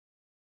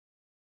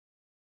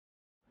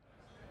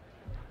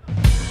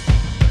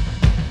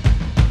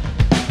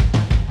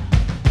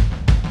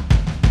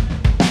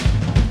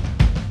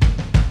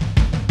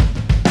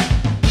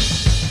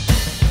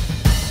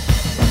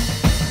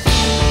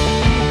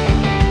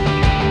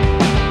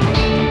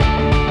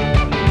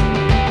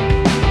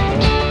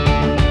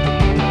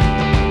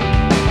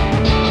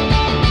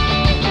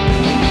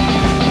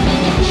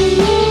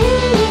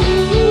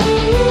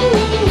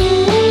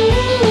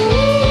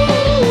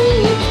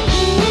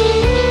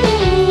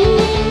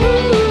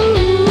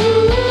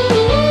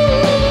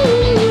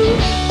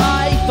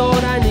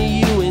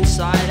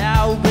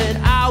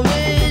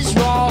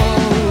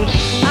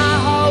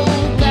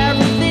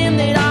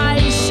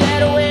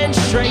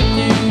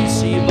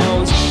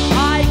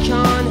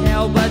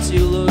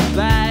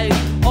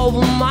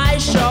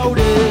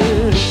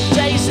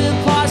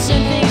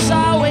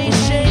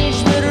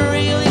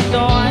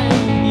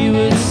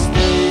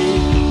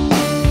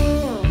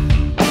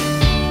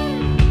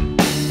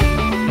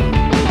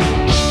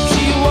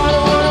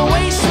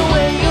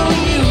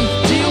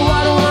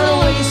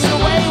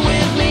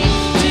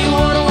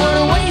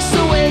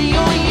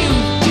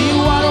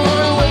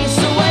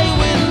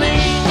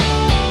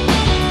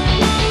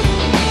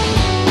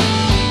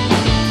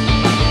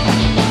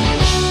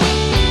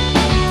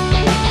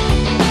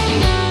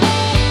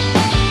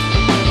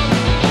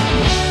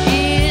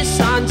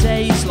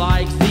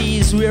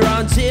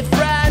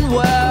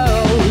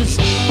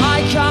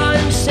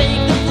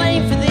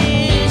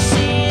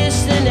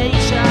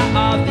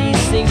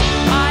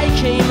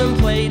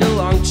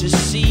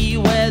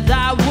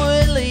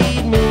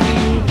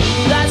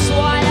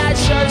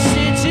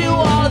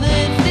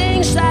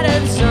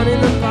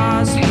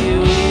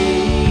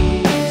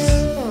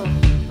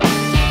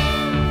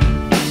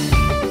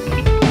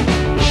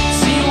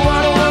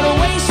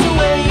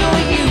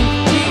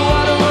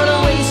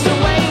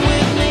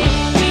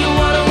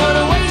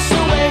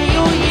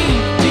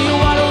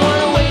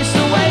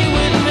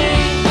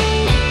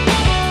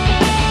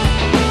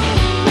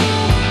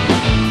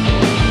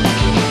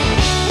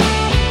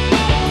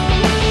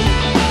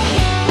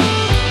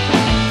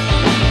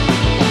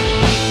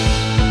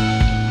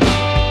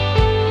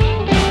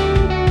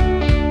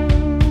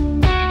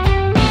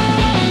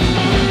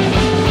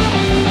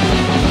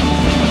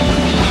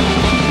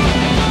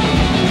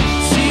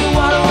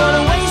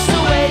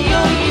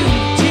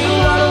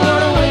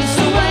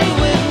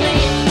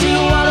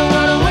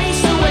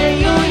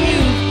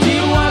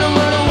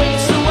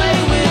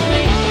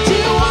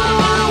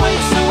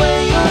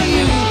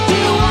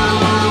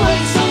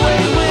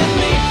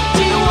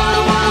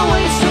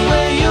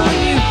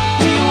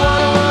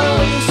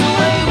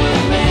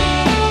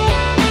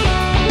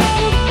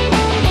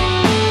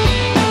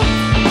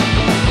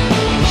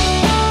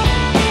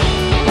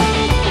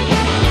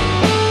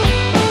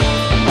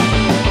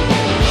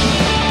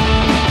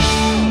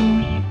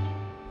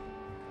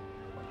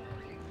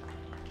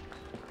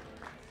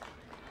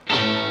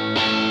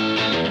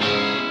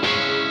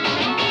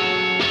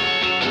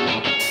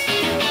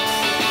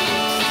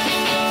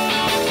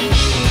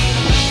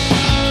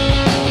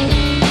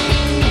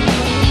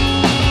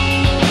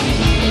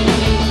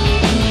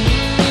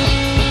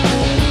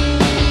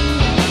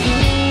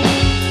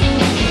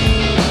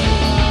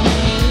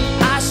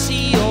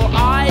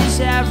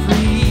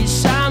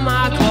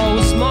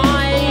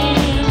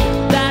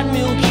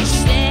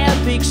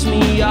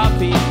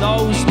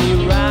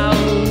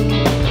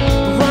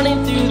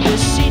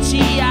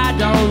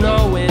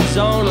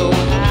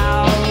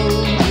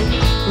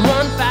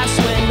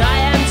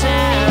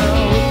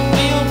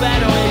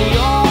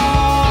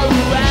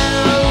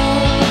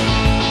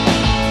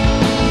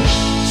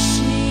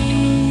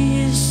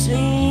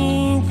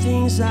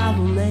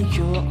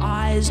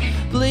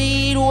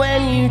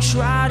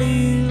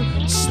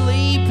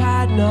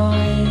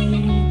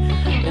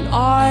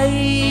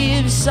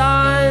I've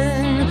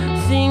sung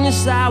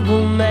things that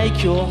will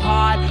make your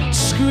heart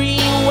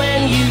scream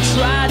when you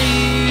try to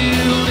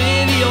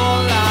live your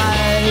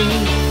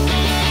life.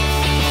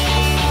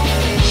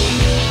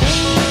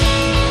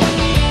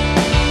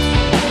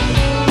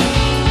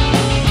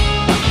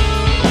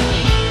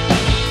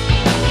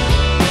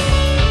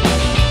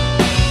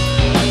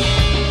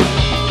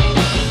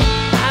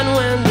 And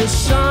when the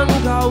sun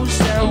goes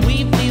down,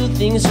 we feel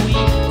things we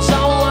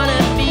don't want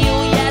to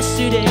feel.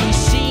 Yesterday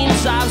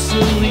seems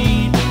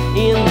obsolete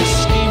in the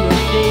scheme of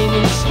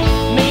things.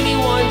 Maybe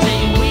one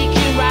day we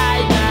can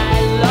ride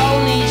that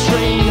lonely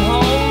train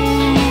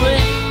home,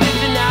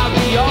 living out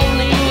the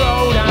only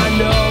road I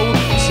know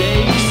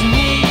takes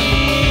me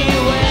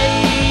away.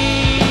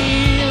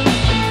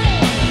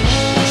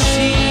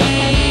 See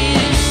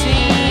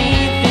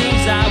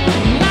things that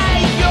will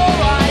make your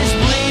eyes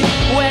bleed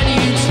when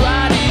you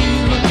try to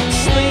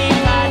sleep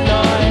at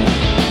night.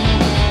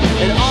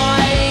 And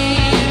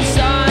I've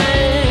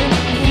done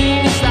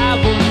things that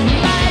will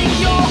make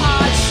your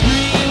heart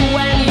scream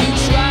when you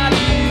try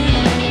to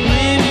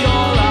live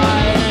your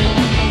life.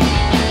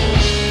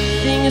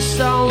 Things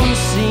don't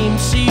seem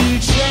to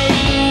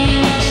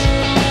change.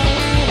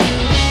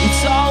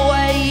 It's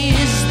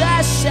always the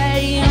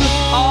same,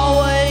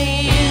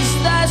 always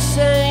the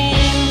same.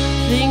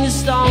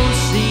 Things don't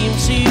seem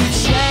to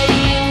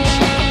change.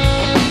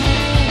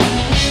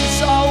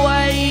 It's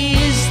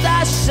always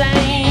the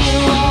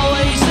same,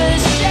 always the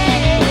same.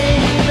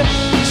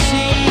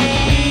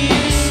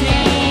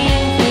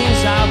 Seeing things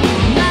that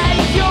will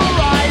make your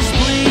eyes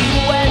bleed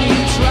when you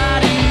try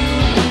to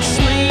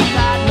sleep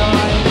at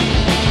night.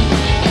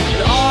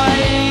 And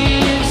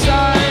I've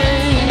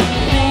done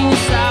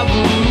things that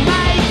will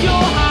make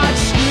your heart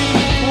scream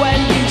when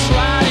you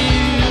try to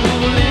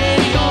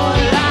live your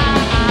life.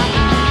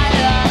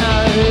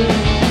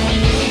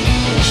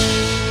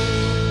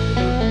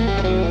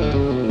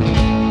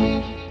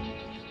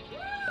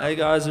 Hey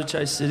guys, we're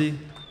Chase City.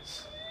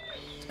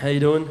 How you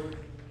doing?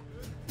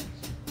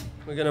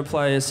 We're gonna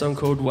play a song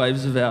called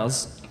Waves of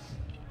Ours.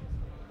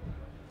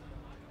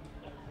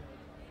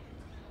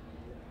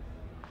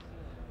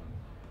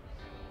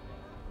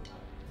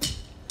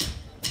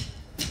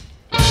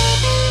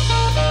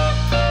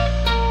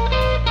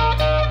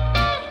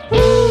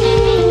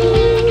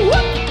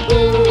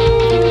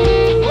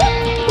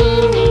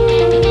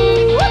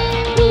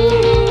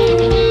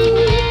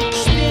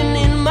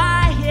 Spinning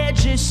my head,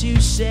 just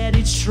you said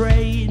it's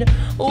straight.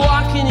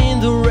 Walking in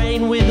the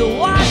rain with the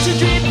water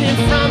dripping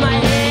from my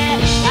hair.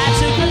 I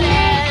took a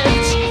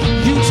left,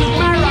 you took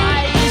my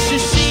right. To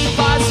see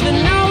parts for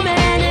no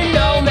man and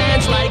no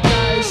man's like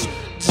us.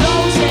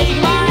 Don't take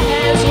my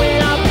hands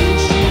when I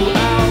push you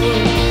out.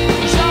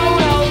 Don't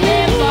hold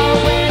it far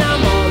when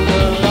I'm on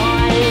the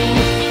line.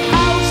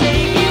 I'll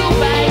take you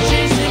back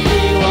just to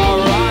feel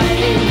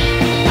alright.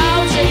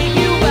 I'll take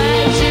you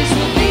back just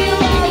to feel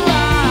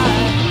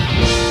alright.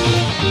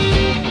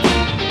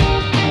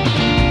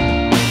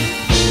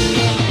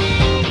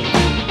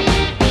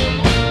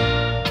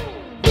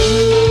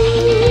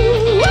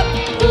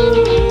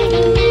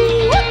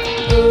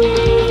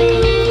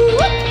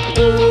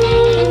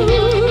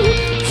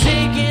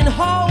 Digging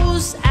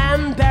holes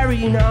and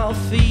burying our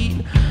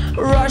feet,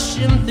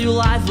 rushing through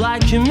life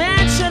like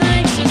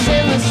imaginations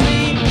in the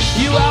sleep.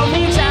 You held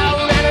me down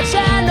and I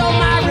turned on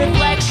my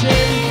reflection.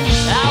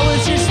 I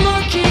was just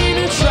looking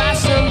to try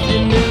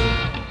something new.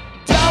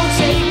 Don't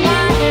take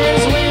my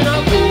hands when I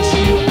push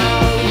you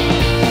out.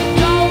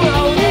 Don't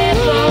hold it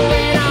long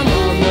when I'm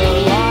on the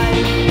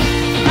line.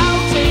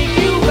 I'll take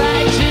you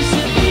back just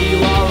to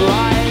feel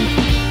alright.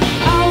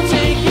 I'll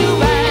take you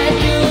back,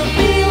 you'll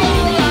feel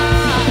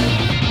alright.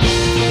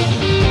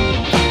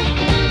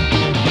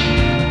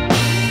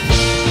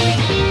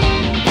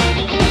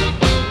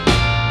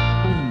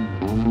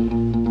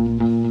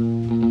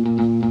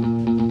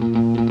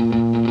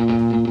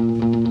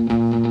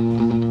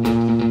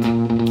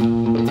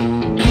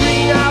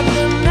 Green up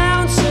the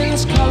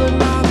mountains, colored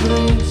my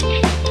blues.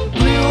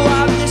 Blue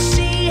up the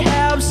sea,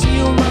 helps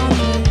heal my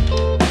pain.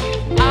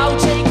 I'll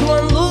take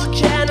one look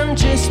and I'm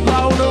just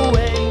blown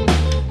away.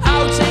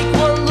 I'll take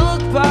one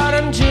look, but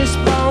I'm just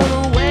blown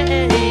away.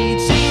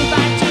 Take me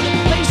back to the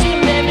place we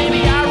met.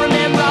 Maybe I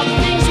remember all the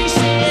things he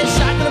said.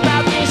 Talking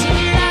about things he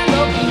did, I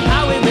know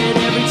how we read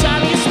every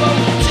time he spoke.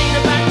 Take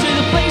me back to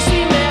the place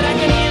we met. I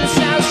can hear the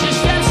sounds just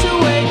steps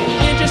away.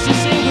 In just a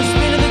single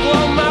spin of the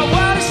globe, my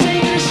world is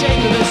taking a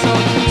shape of its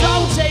own.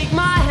 Don't take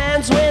my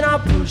hands when I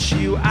push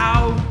you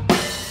out.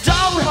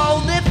 Don't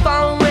hold the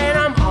phone when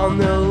I'm on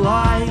the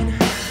line.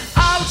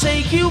 I'll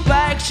take you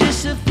back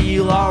just to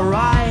feel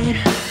alright.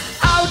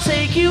 I'll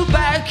take you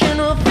back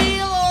and I'll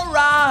feel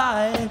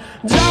alright.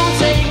 Don't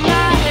take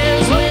my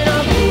hands when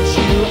I push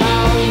you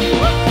out.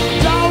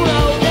 Don't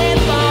hold the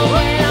phone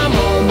when I'm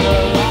on the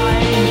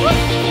line.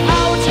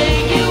 I'll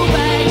take you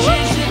back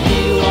just to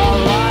feel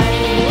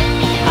alright.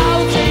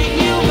 I'll take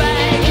you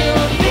back and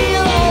I'll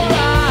feel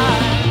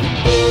alright.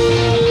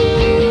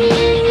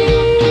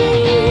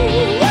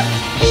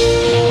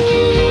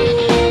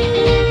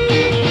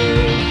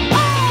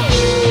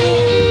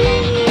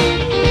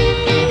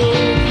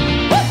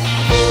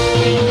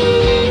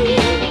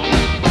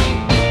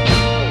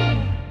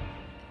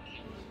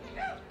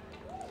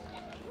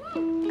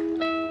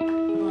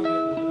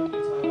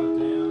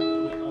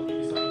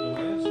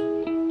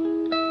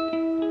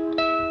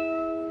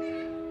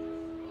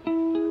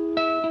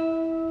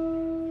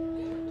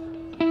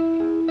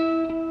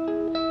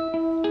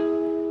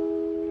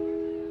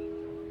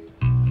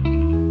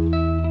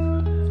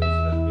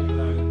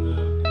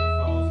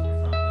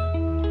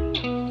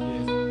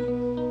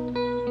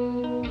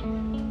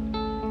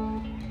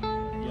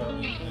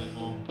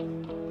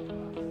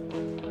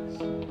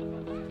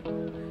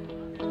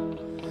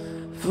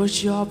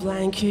 put your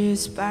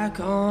blankets back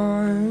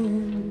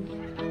on.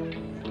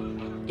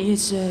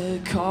 It's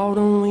a cold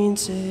and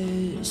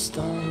winter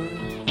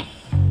storm.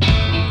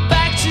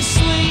 Back to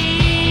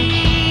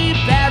sleep,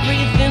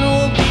 everything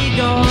will be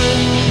gone.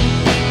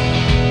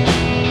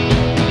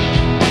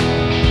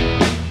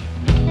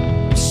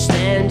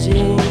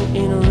 Standing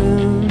in a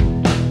room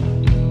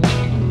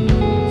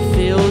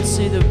filled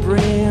to the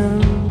brim.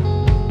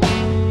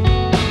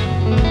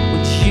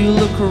 Would you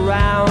look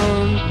around?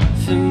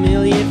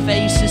 Familiar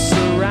faces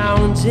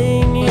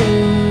surrounding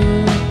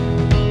you.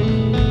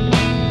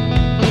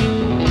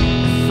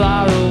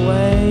 Far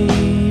away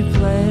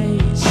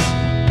place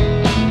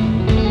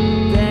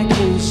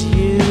beckons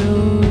you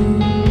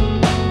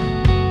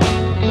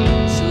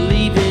to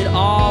leave it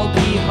all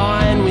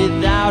behind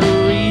without a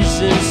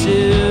reason to.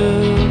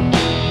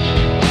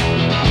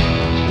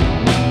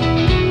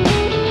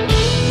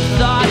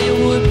 Thought it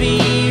would be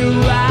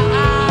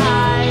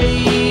right,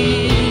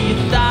 you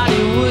thought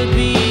it would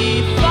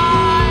be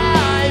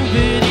fine,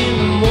 but in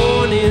the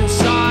morning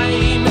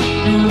time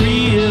you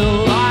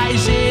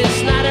realize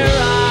it's not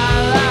right.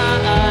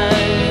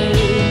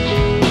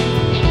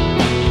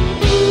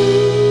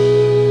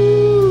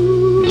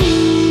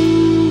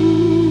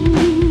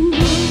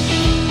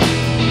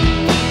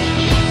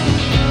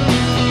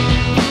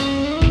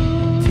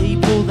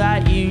 People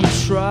that you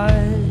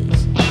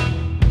trust,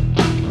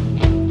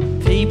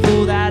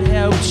 people that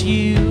helped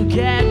you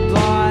get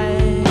by,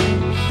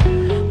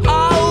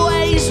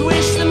 always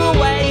wish them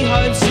away,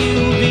 hope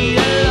to be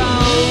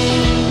alone.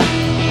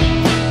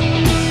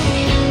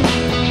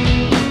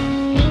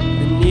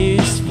 The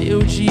news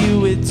filled you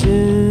with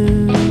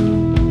doom.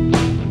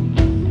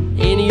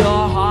 In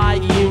your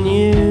heart you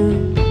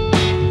knew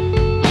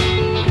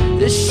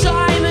the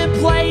Simon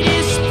played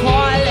his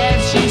part,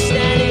 left you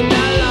standing alone.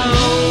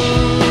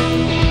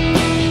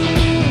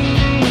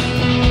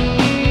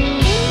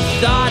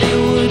 Thought it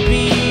would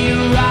be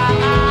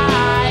right,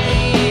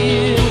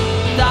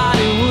 thought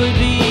it would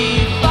be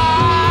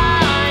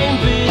fine,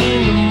 but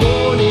in the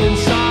morning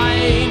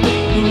time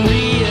you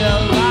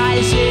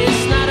realize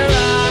it's not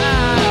right.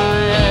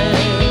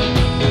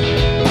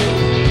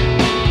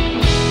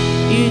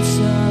 It's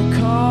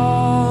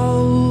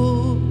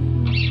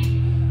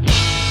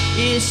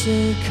a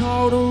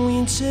cold and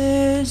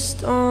winter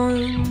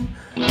storm.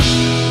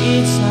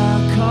 It's a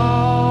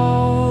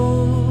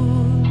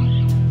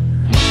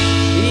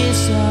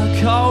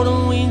cold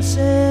and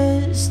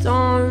winter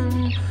storm.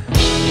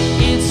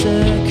 It's a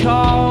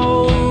cold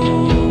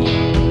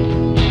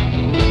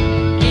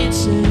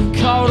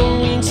and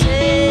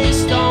winter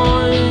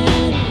storm.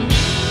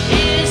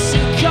 It's a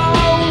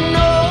cold,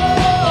 no,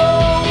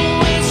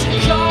 it's a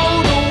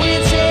cold and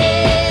winter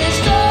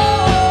storm.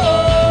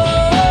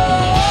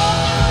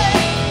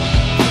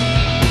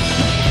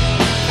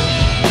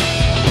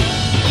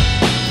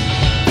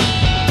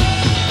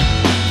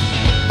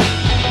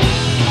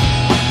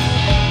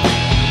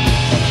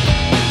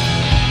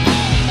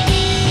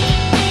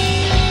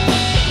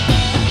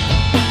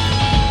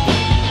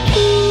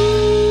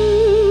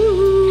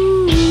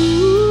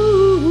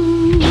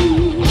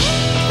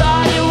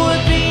 Thought it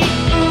would be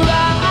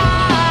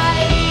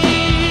right,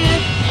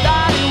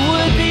 thought it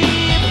would be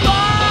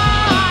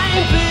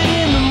fine, but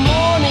in the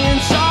morning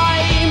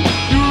time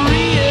you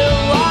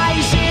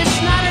realize it's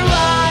not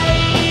right.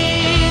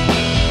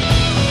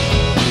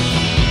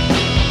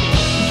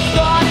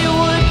 Thought it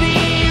would be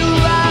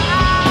right,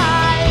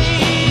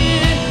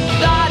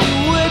 thought it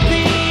would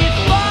be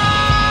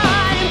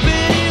fine,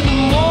 but in the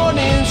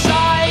morning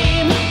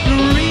time you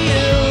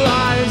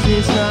realize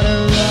it's not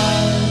right.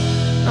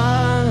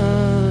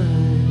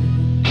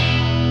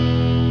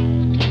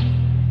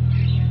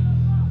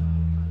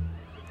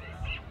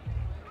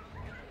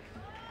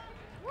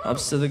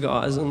 Ups to the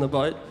guys on the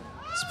boat.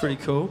 It's pretty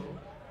cool.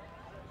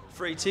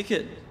 Free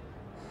ticket.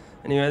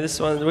 Anyway, this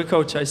one, we're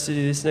called Chase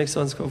City. This next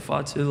one's called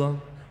Far Too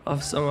Long.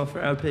 I've sung off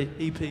for our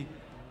EP.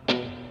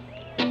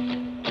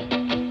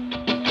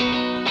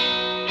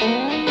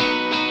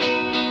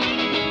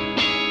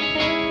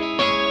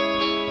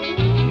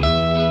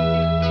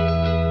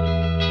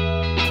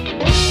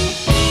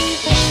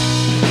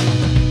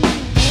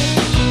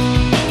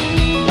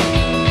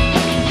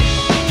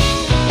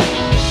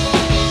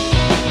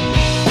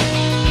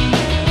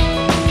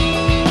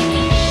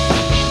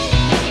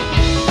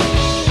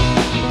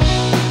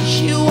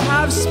 You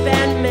have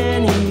spent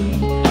many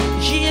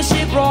years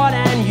abroad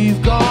and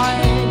you've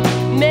got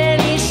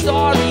many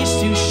stories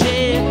to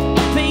share,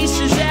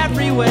 pieces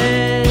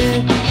everywhere.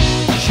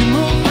 You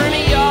moved from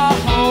your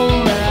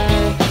home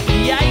at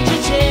the age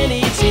of 10,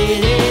 it's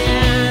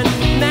hidden.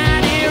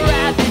 Mad here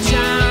at the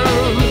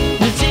time,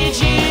 but did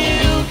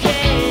you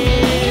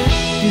care?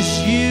 'Cause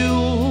you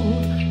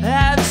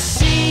have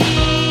seen,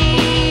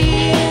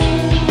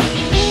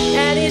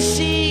 and it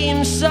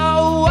seems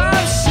so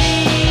obscene.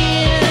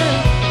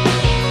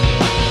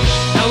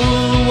 And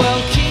will the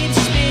world keep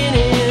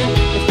spinning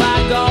if I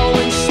go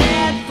and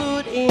set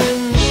foot in?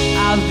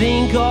 I've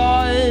been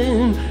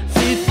gone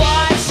for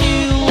far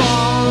too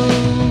long.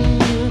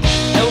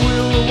 And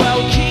will the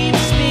world keep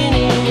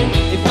spinning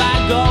if I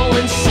go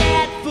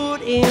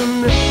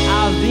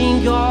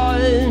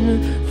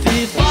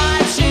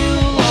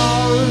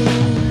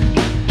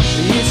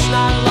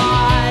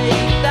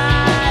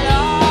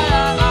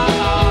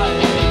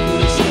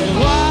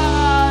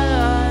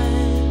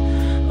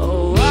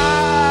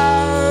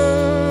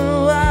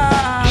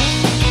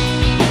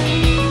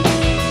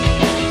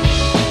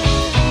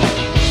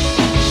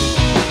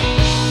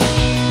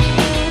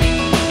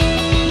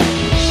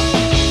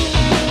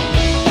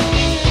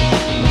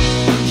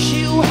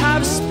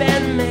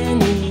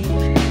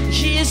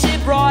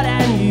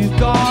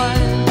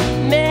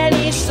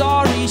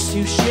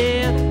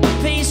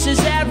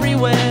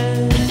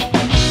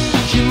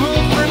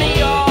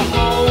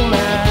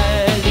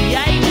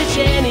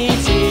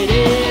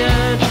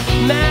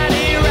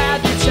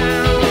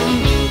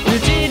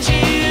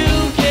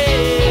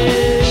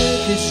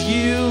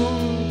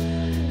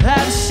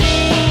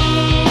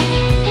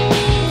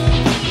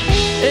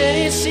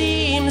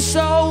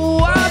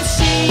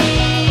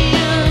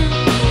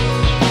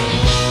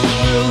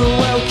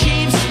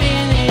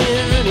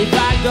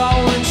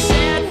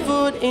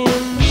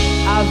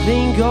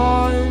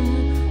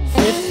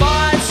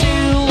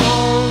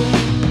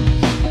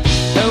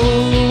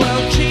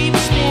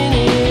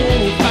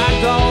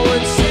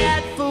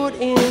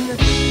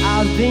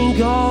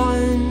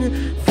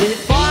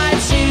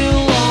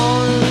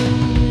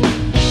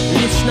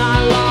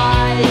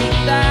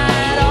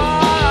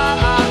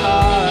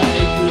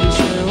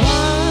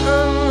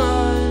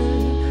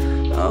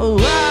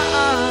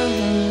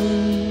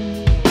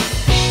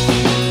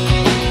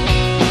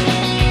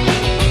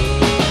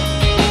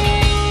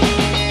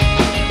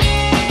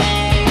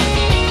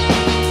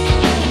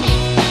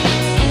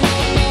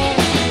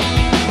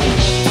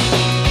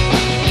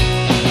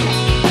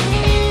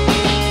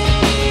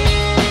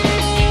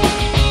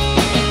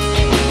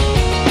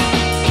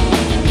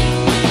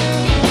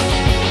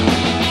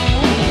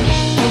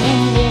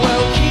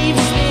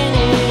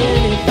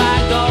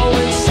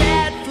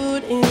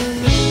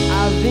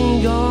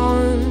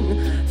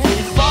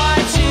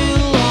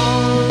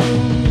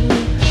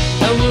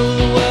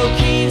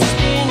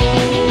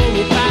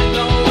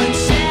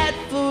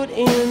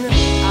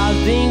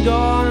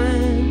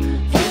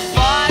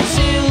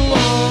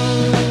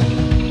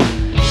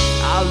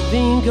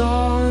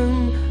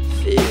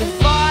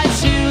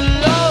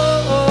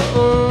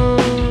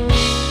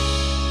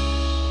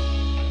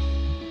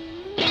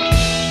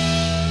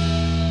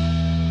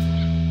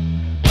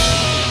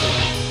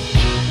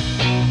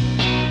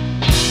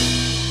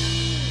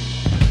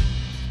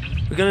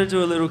going to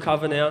do a little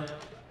cover now.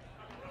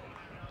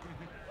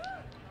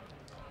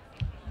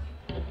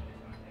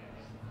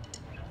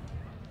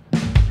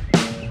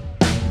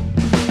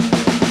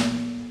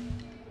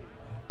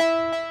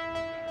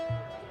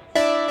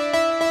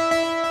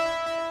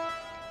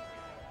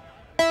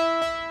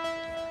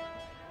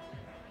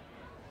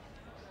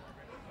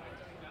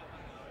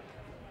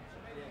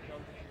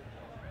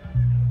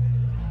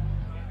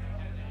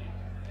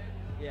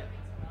 Yeah.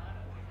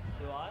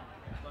 Do I?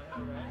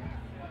 Am I right?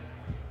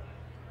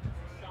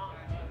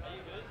 Are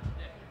you good?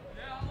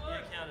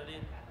 Yeah, count it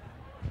in.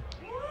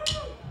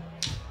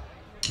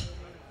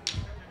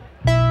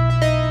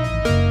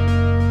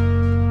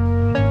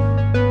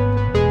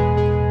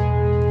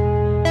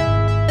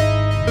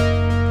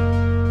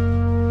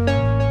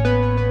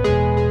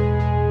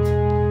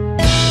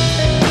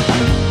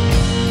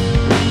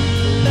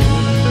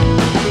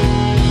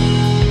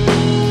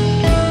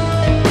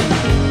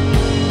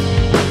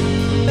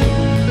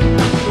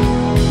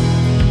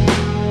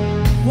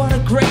 What a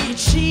great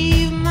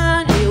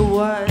achievement it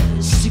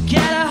was to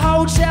get a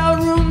hotel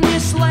room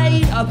this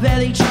late. I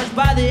barely charge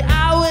by the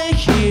hour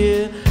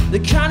here. The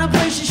kind of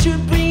place you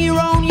should bring your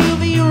own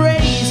UV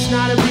rays.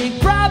 Not a big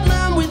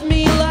problem with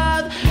me,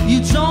 love.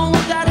 You don't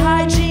look that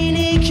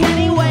hygienic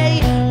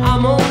anyway.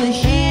 I'm only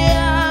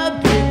here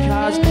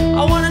because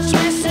I want to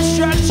twist the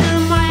structure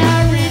of my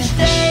average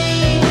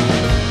day.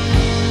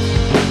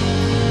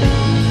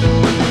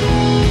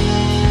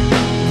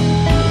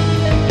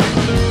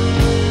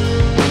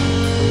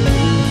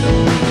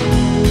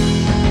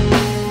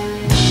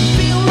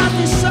 Feel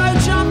nothing, so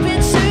jump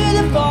into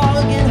the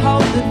fog and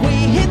hope that we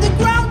hit the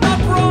ground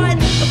upright.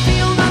 I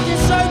feel nothing,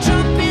 so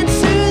jump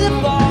into the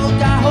fog.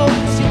 I hope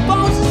that your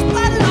bones are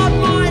splattered on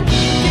mine.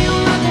 Feel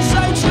nothing,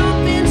 so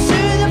jump into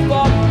the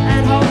fog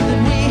and hope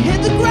that we hit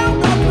the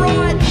ground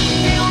upright.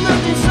 Feel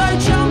nothing, so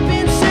jump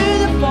into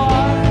the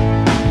fog.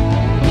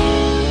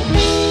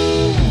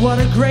 What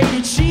a great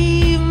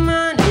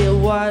achievement it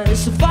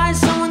was to find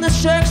someone that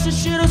shirks the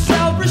shit of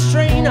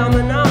self-restraint. I'm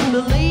an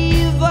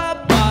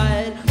unbeliever,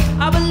 but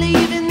I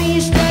believe in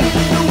these steady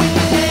little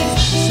wicked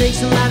things.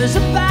 Snakes and ladders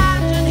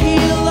abandoned,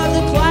 heel of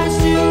the climbs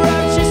too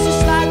rough just to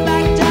slide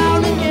back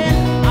down again.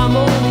 I'm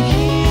only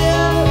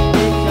here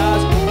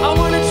because I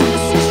want to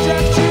twist the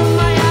structure of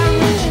my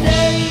average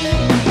day.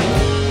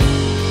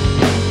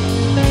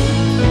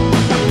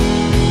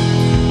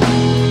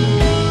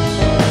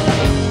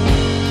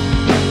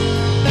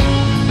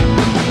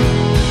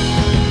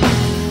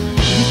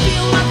 You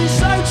feel nothing,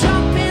 so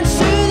jump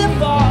into the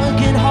fog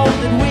and hope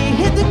that we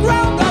hit the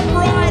ground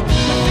upright.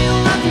 I feel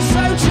nothing,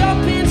 so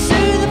jump into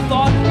the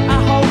fog. I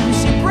hope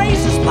this embrace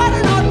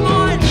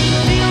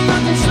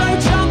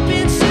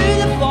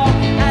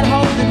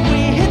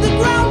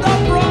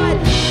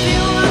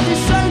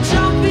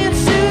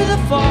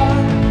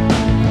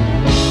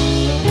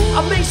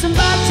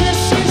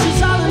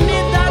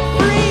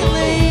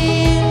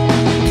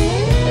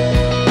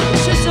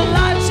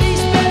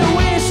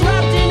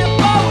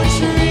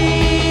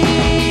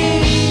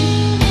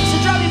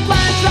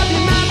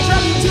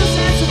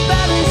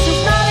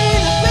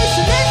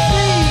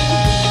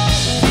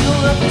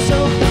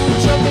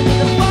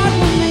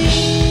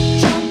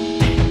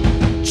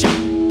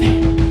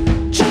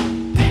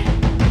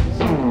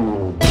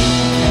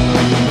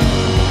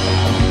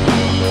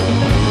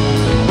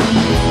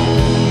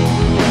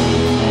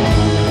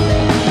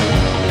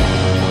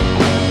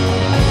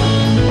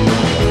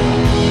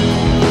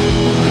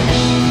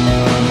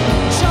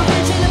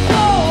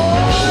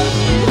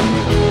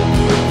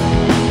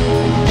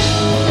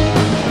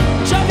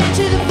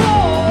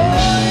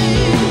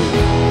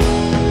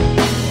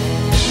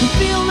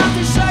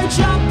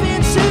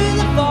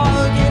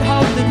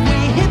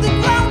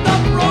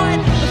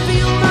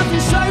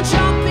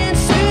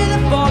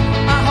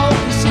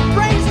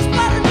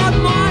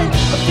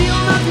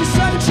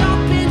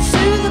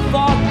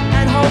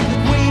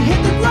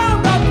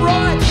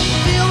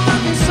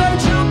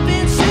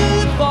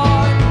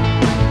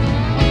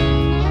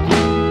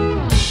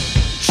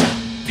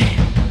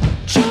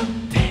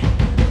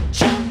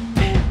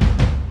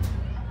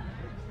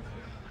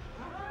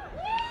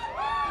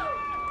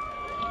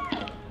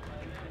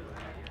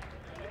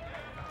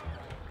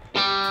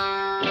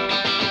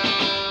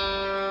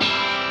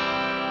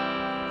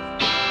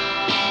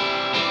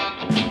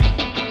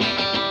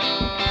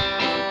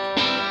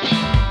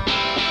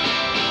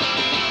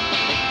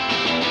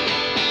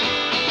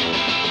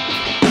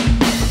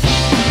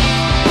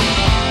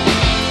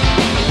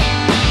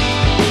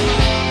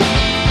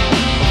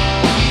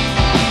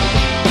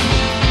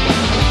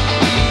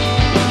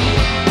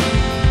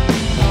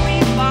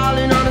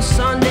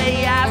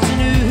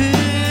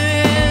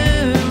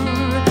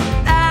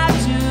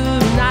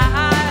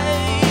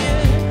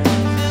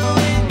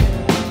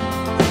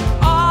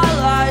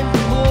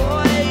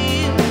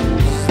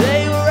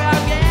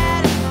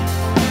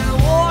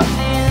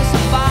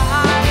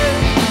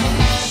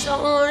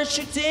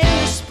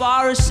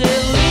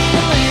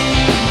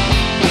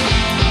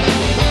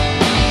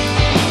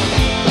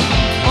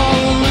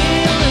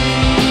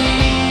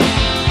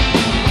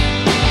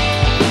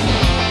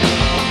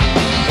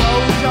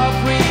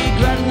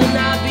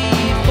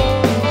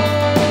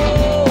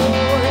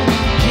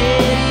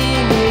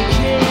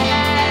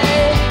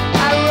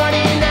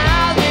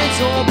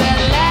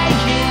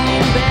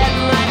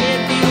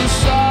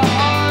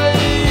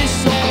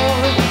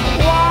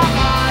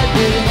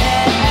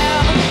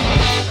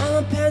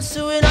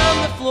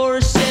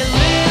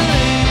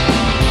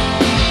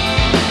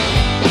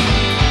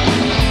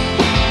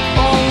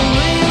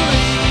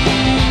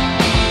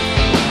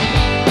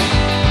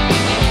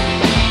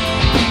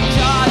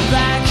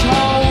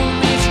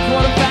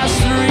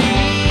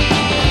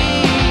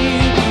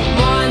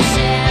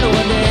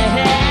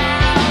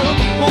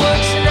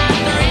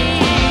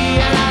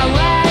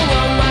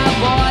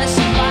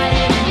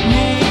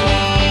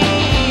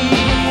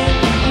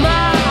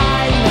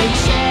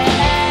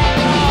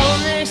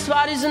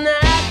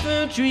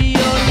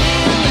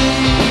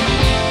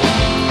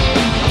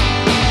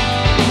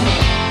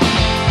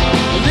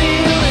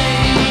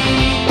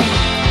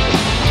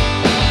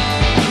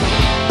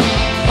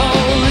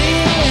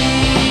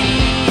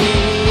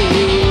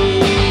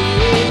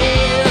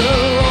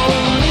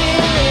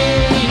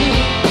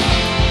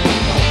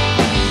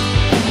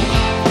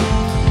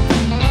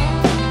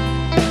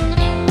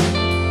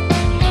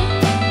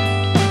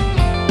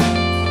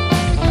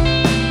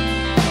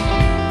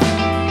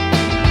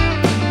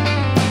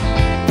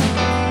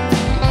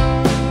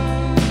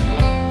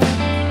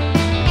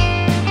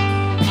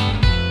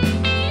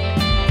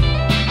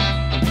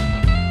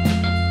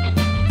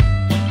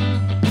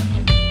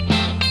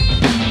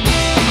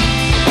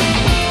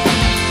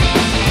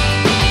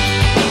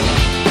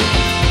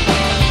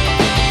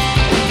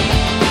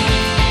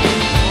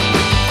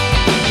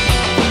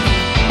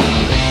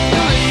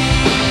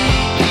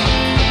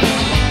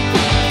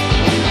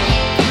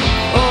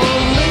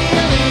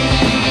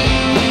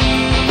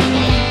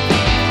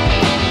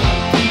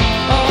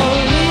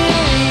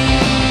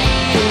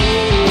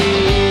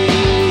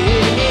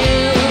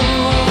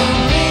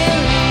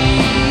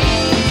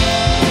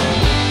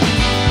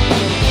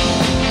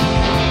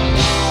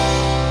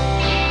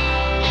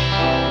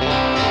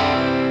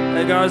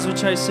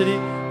Chase City.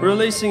 We're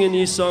releasing a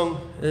new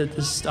song at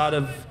the start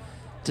of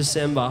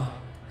December.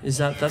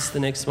 That's the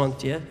next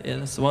month, yeah? Yeah,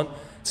 that's the one.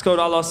 It's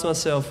called I Lost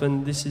Myself,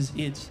 and this is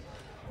it.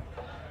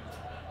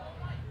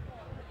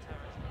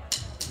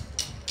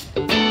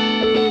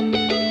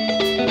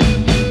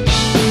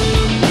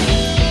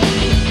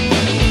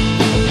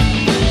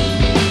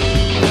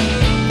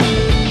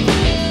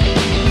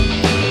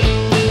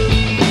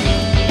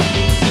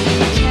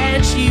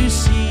 Can't you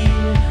see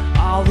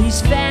all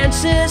these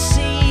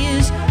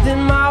fantasies that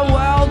my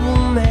world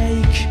will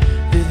make,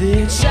 that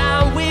the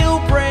time will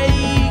break?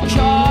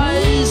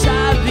 'Cause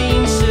I've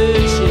been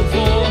searching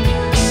for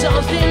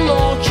something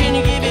more. Can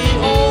you give it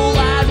all?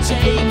 I've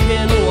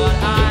taken what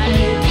I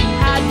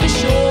had for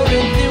sure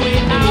and threw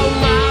it out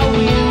my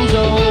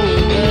window.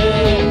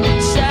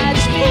 The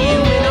sad's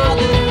feeling all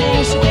the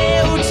things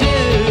we'll do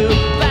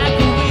back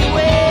when we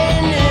were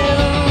new.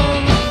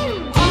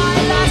 I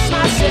lost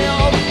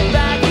myself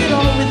back at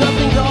home with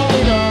nothing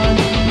going on.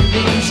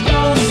 These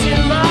ghosts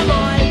in my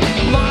mind,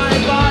 my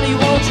body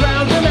won't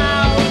drown them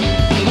out.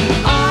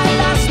 I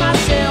lost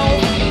myself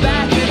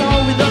back at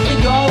home with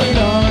nothing going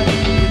on.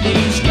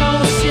 These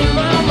ghosts in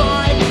my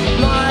mind,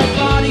 my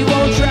body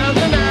won't drown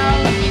them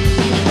out.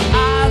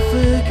 I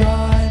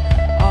forgot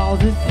all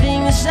the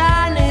things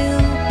I knew,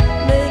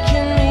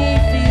 making me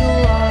feel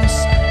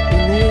lost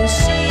in this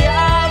sea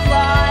of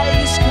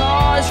lies.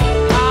 'Cause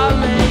I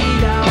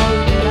made out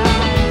that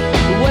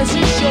I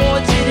wasn't sure,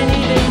 didn't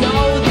even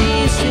know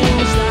these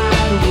things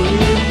that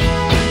would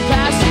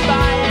pass me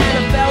by, and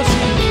I felt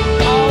it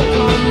all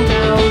come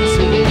down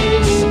to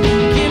this.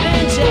 Give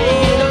and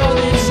take, and all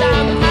the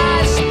time I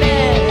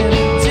spent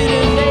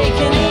didn't make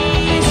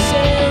any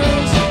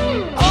sense.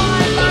 Oh,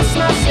 I lost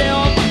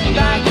myself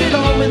back at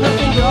home with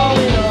nothing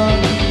going on.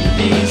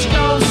 These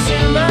ghosts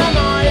in my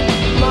mind,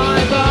 my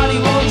body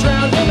won't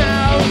drown them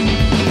out.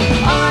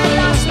 I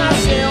lost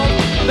myself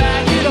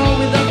back at home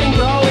with nothing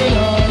going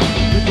on.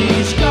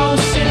 These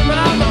ghosts in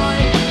my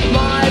mind,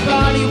 my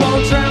body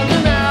won't drown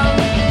them out.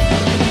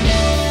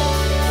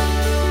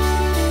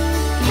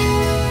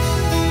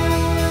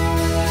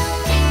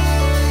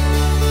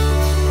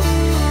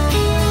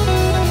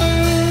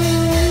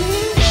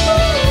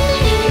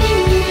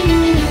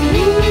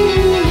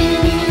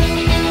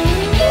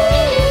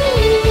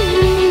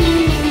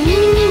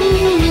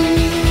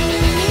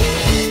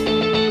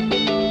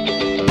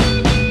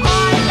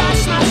 I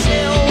lost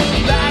myself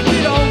back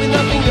at home with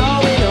nothing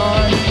going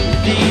on.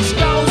 These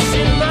ghosts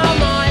in my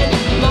mind,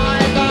 my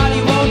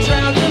body won't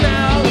drown them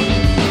out.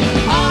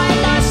 I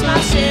lost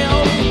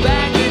myself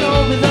back at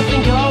home with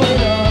nothing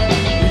going on.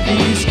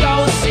 These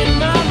ghosts in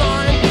my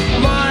mind,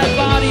 my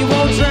body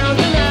won't drown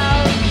them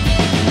out.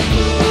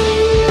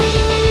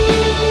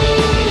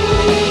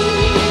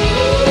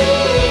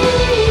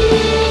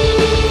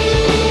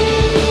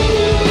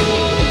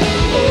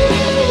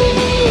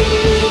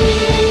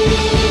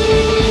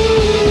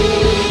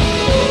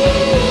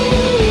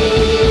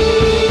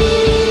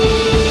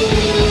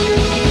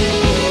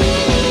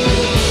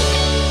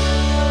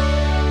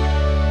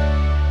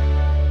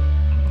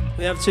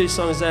 We have two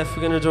songs left.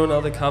 We're going to do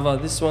another cover.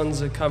 This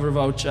one's a cover of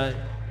Old Jay.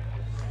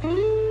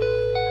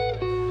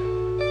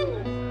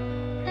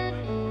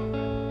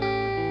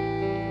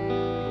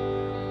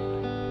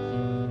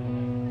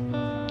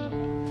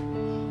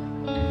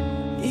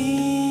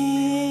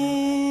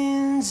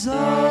 In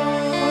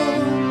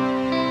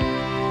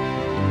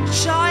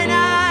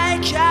China,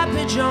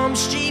 cabbage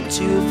jumps cheap,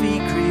 2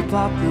 feet creep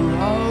up the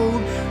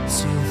road.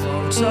 To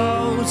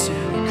photo, to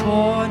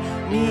record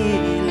me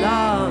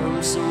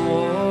love some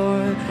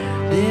more.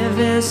 Their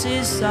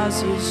verses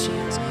sausage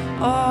chance.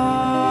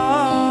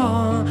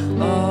 Oh,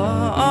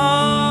 oh,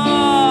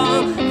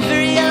 oh.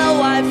 Very yellow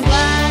white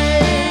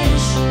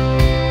flash.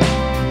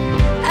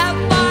 Out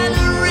by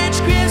the rich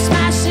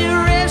Christmas,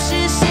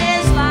 she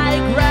says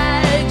like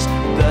rags.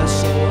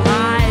 Burst so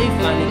high,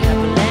 finding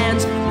happy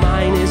lands.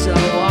 Mine is a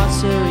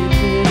watery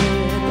pit.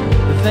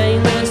 The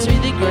famous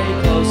with the great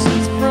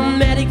closest. From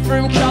medic,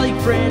 from colleague,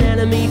 friend,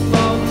 enemy,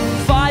 foe.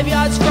 5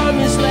 yards from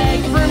his leg,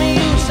 from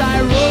his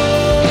I roll.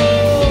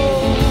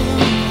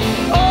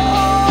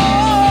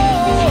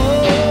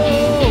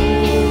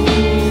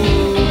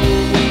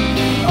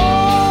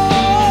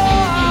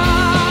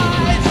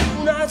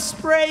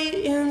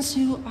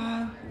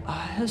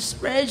 I have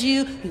spread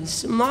you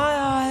into my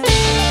eyes.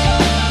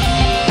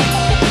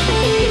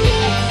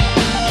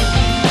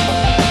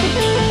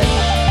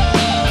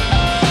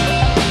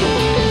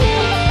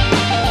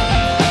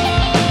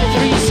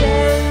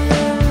 3:10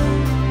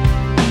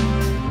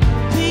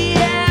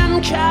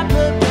 p.m.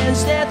 Kappa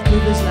bends, death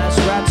quivers, last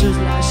raptors,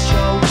 last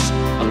chokes.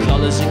 Our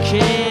colors and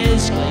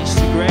cares, glazed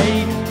to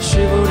grey,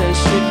 shriveled and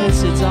stricken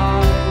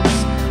cigars.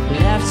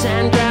 Left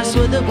hand grasp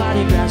with the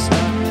body grasp.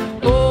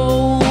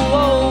 Oh, oh,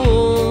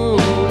 oh,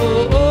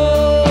 oh, oh.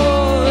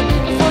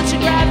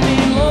 Photograph me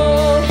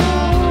more.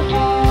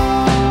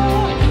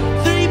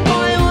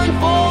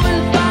 3.14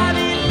 and 5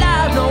 in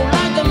loud, no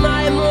longer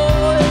my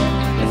more.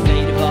 The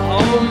fate of a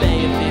home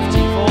made of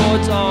 54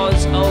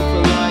 doors,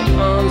 open like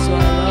arms,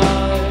 my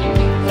love.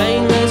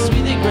 Plainless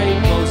with a great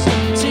ghost.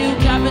 2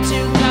 Kappa, 2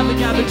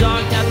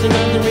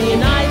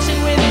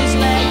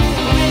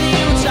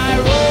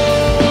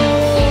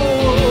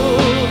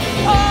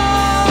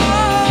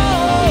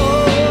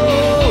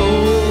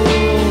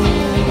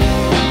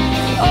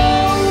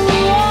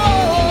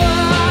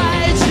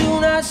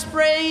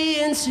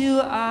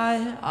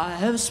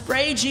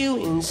 sprayed you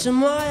into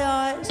my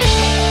eyes.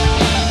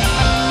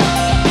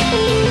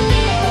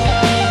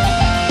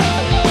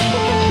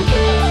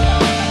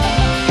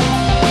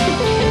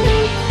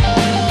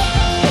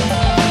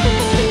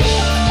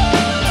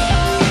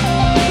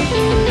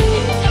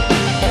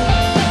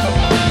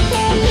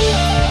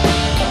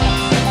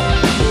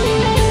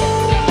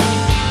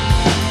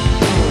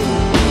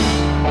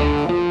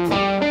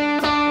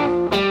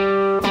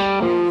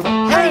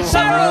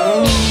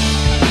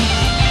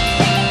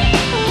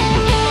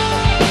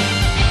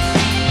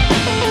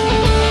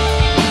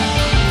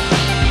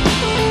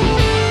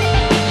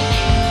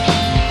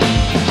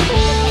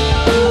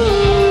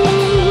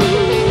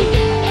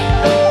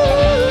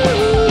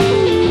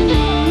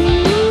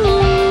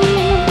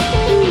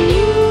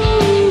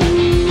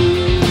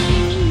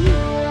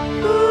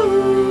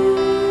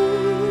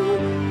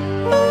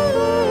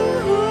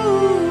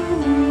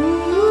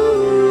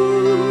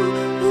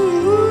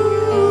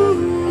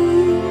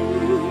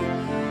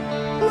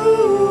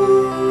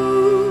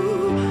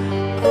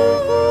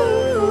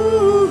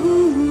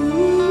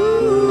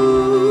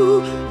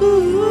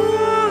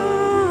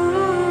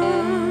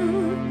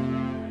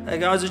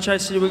 Guys, at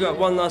Chase City, we've got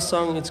one last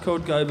song. It's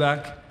called Go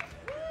Back.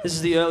 This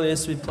is the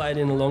earliest we've played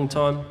in a long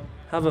time.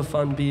 Have a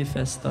fun beer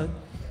fest, though.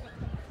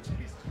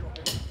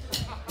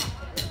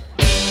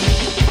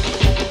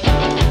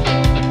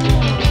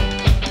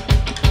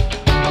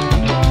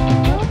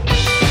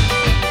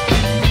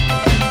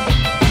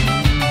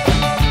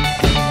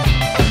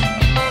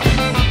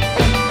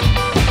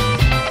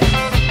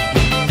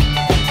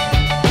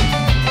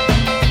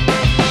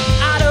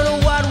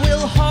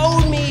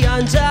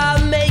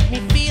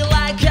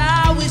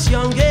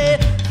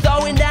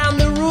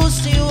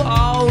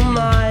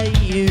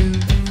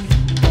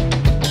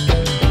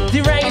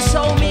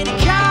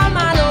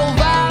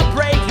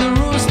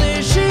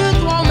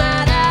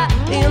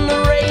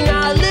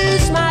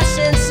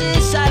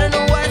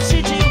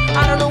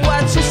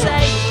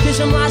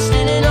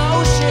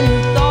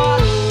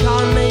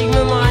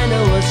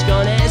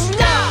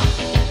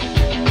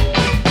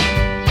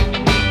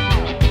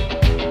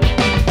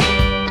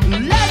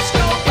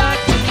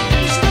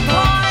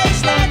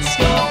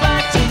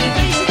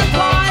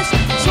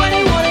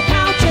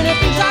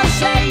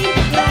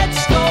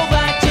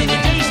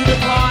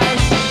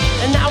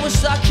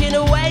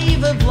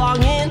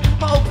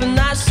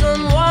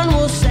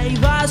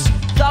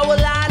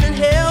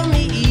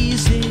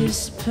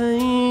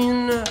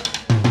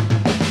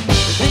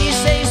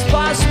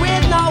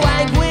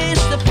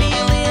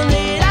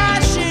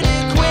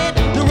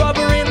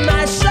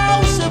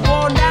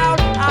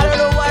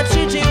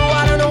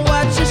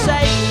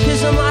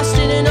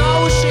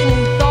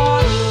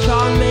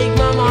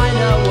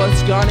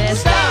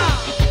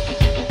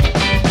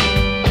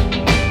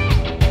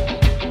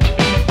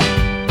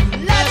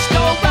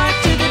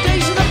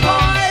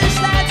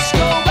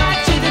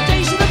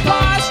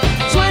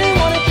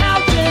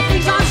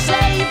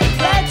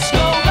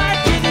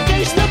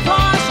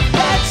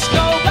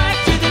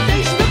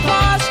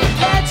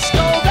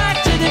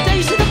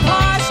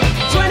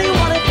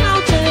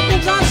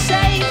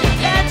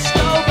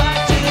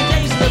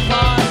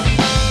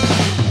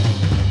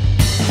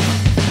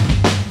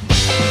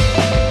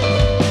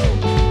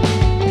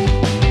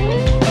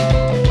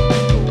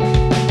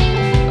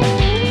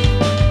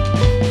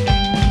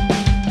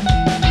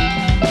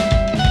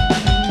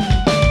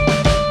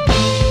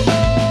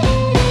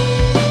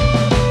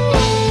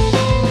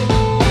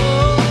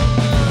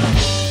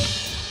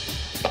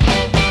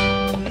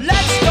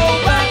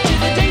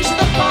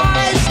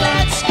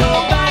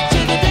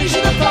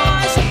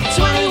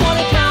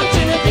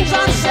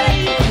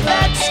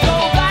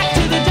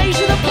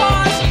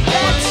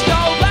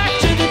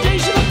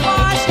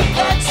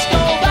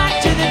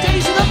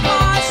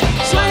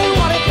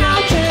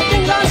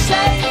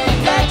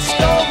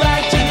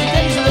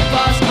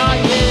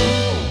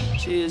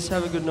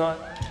 Have a good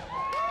night.